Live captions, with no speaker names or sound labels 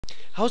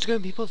How's it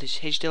going, people? This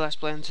is HD Let's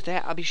Play, and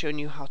today I'll be showing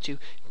you how to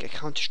get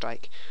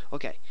Counter-Strike.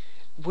 Okay,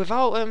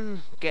 without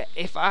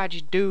if I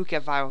do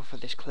get viral for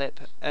this clip,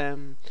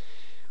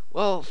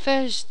 well,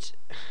 first,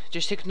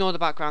 just ignore the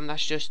background.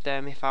 That's just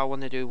if I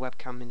want to do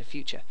webcam in the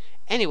future.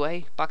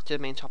 Anyway, back to the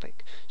main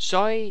topic.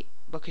 Sorry,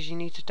 because you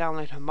need to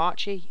download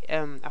Hamachi.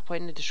 I put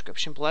it in the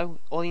description below.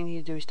 All you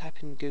need to do is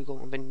type in Google,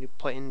 and then you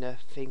put in the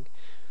thing.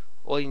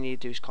 All you need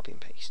to do is copy and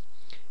paste.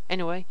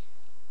 Anyway,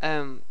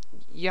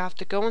 you have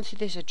to go onto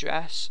this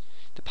address,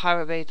 the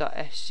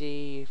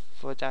piratebay.sc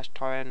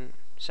 /torrent,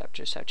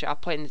 etc. I'll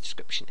put it in the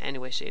description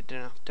anyway, so you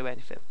don't have to do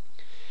anything.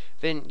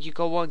 Then you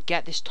go on,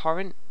 get this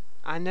torrent.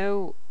 I don't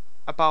know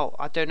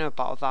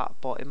about that,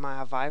 but it might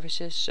have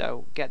viruses,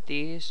 so get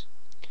this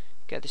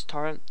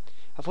torrent.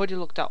 I've already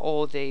looked at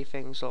all the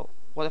things. Look,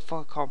 what the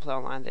fuck, I can't play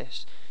online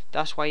this.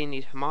 That's why you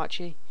need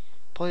Hamachi.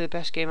 Probably the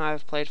best game I've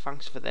ever played,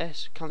 thanks for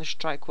this.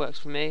 Counter-Strike works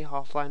for me,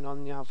 Half-Life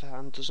on the other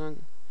hand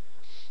doesn't.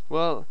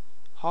 Well,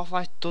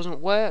 Half-Life doesn't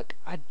work.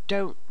 I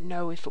don't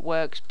know if it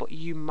works, but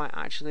you might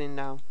actually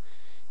know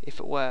if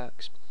it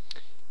works.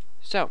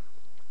 So,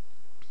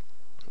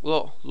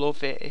 look,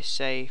 love it, it's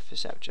safe,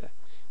 etc.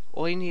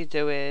 All you need to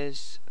do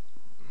is,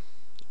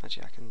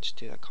 actually I can just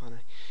do that, can't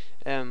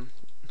I?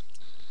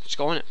 Just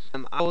go on it.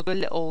 I'll do a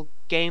little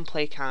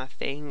gameplay kind of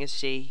thing and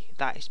see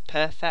that is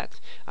perfect.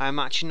 I'm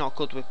actually not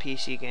good with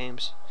PC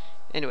games.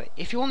 Anyway,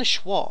 if you want to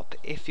swap,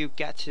 if you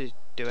get to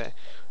do it,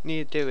 what you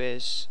need to do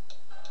is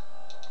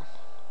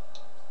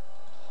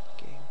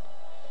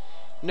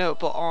no,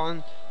 but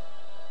on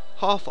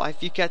Half-Life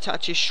you get to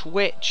actually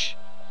switch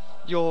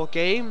your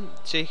game,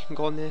 so you can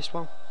go on this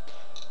one.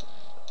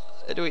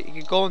 Anyway,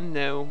 you can go on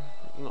now.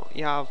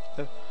 You have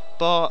the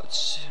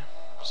bots,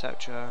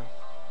 etc.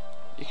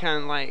 You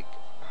can like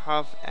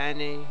have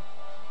any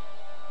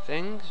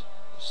things.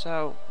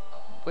 So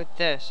with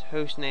this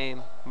host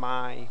name,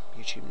 my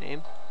YouTube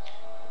name,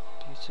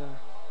 Peter.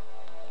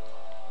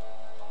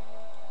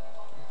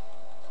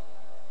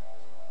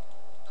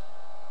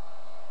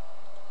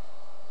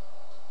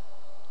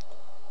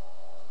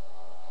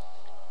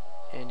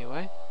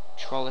 Anyway,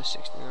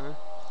 Troller69.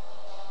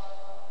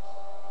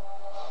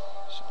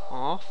 It's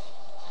off.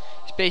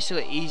 It's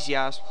basically easy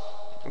as,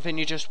 and then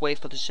you just wait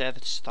for the server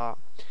to start.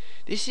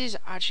 This is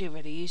actually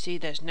really easy.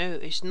 There's no,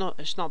 it's not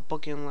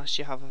bugging unless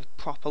you have a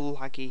proper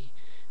laggy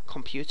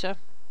computer.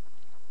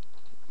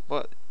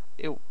 But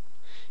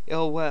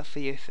it'll work for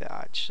you if it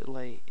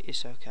actually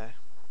is okay.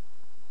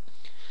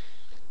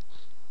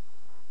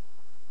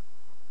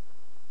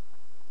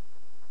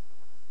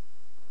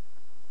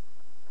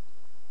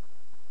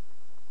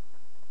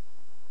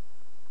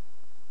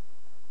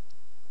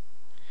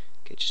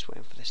 Okay, just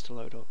waiting for this to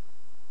load up.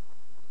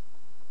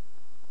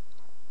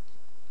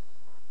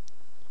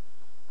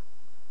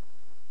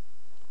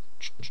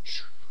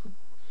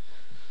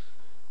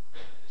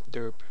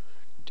 Derp.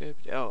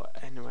 Oh,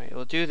 anyway,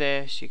 it'll do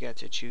this. You get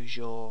to choose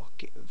your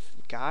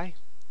guy.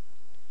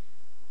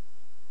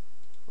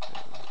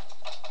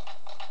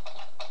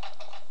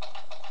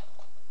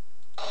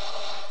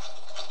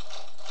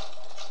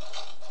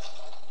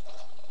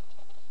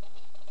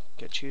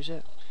 Choose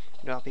it.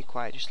 No, I'll be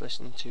quiet. Just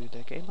listen to the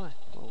gameplay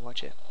or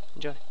watch it.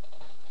 Enjoy.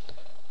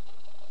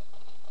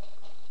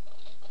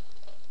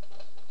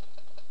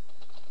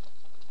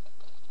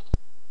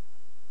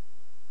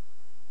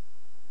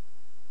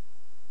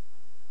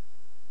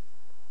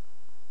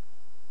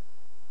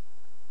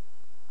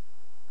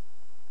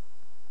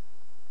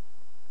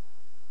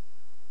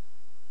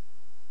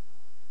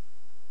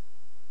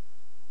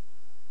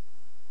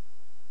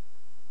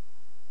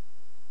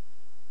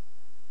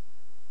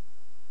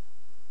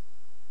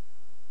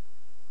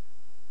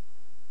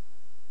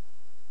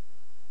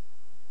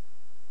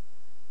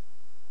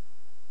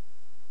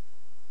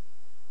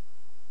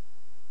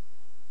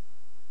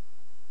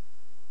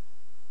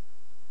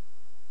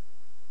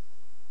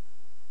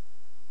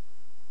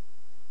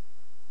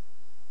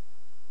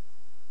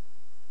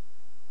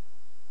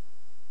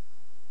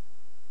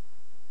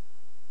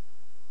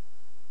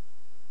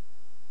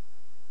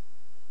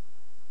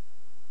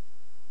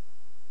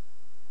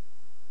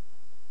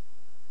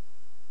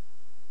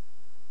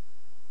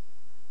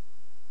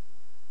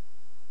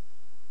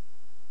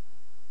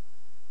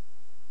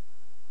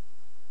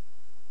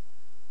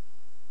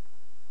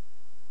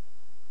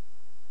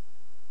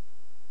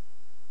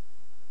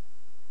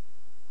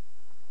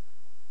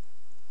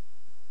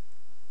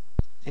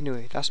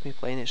 Anyway, that's me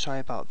playing it. Sorry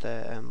about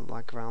the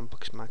lag around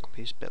because my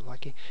computer's a bit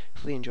laggy.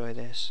 Hopefully you enjoy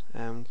this.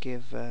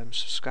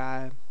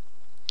 Subscribe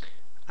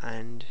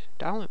and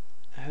download.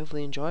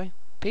 Hopefully enjoy.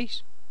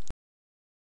 Peace.